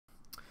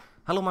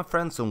Hello my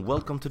friends and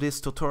welcome to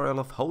this tutorial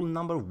of hole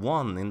number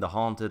 1 in the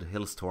Haunted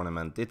Hills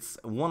tournament. It's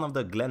one of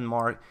the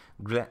Glenmonarch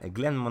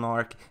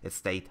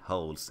Estate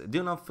holes.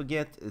 Do not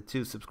forget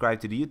to subscribe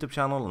to the YouTube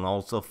channel and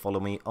also follow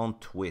me on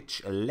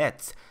Twitch.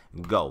 Let's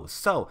go.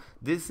 So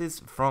this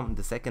is from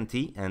the second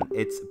tee and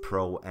it's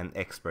Pro and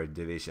Expert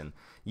division.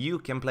 You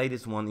can play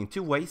this one in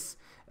two ways.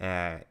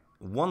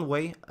 One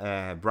way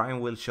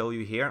Brian will show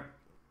you here,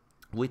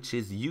 which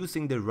is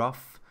using the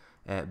rough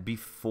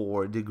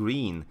before the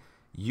green.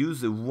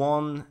 Use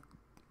one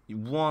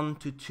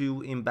to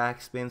two in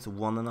backspins,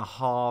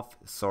 1.5,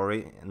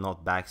 sorry,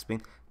 not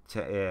backspin,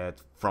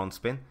 front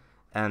spin,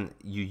 and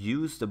you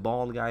use the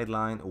ball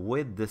guideline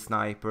with the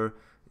sniper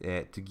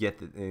to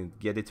get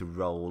it to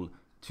roll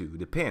to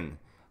the pin.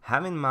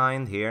 Have in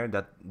mind here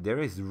that there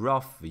is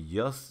rough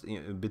just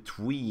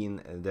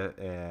between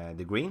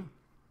the green,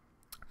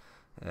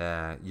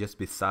 just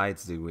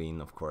besides the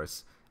green, of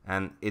course,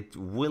 and it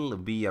will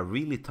be a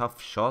really tough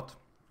shot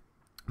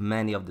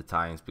many of the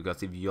times,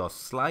 because if you're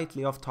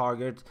slightly off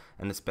target,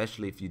 and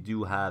especially if you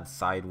do have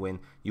side wind,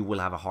 you will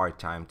have a hard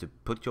time to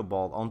put your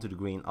ball onto the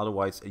green.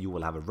 Otherwise you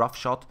will have a rough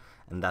shot,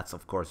 and that's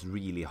of course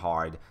really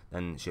hard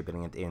than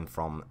shipping it in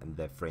from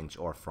the fringe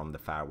or from the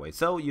fairway.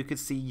 So you could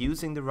see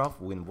using the rough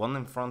win one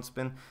in front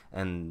spin,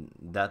 and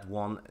that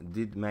one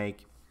did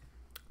make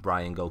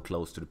Brian go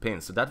close to the pin.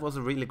 So that was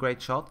a really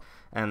great shot,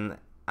 and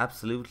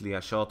absolutely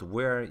a shot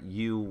where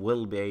you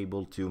will be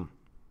able to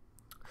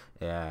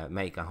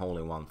make a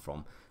hole-in-one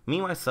from.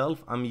 Me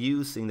myself, I'm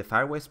using the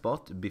fairway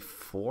spot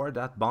before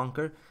that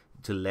bunker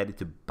to let it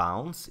to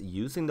bounce,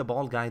 using the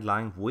ball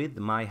guideline with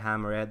my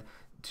hammerhead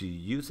to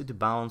use it to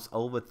bounce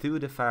over to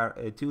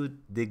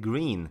the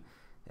green.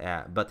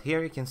 But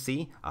here you can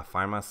see I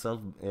find myself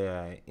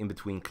in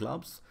between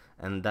clubs,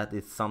 and that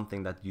is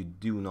something that you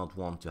do not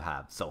want to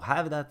have. So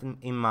have that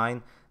in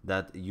mind,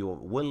 that you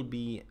will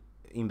be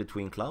in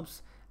between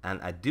clubs. And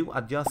I do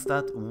adjust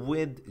that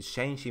with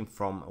changing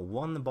from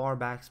 1 bar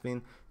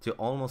backspin to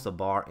almost a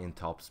bar in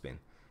topspin.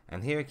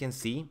 And here you can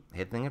see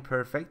hitting it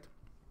perfect.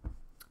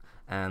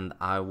 And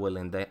I will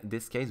in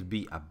this case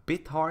be a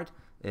bit hard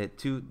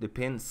to the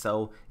pin,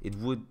 so it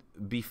would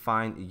be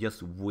fine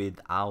just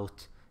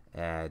without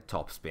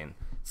topspin.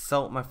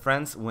 So my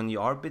friends, when you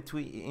are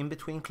in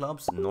between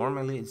clubs,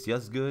 normally it's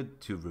just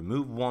good to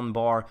remove 1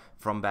 bar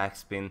from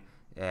backspin,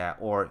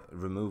 or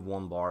remove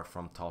 1 bar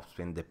from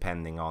topspin,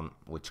 depending on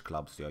which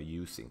clubs you are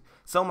using.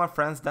 So my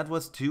friends, that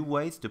was 2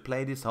 ways to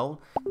play this hole.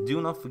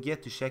 Do not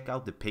forget to check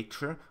out the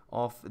picture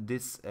of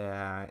this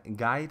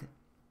guide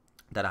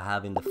that I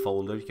have in the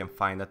folder. You can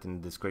find that in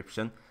the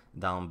description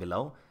down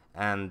below.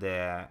 And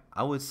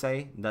I would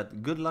say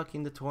that good luck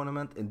in the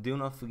tournament, and do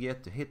not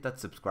forget to hit that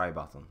subscribe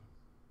button.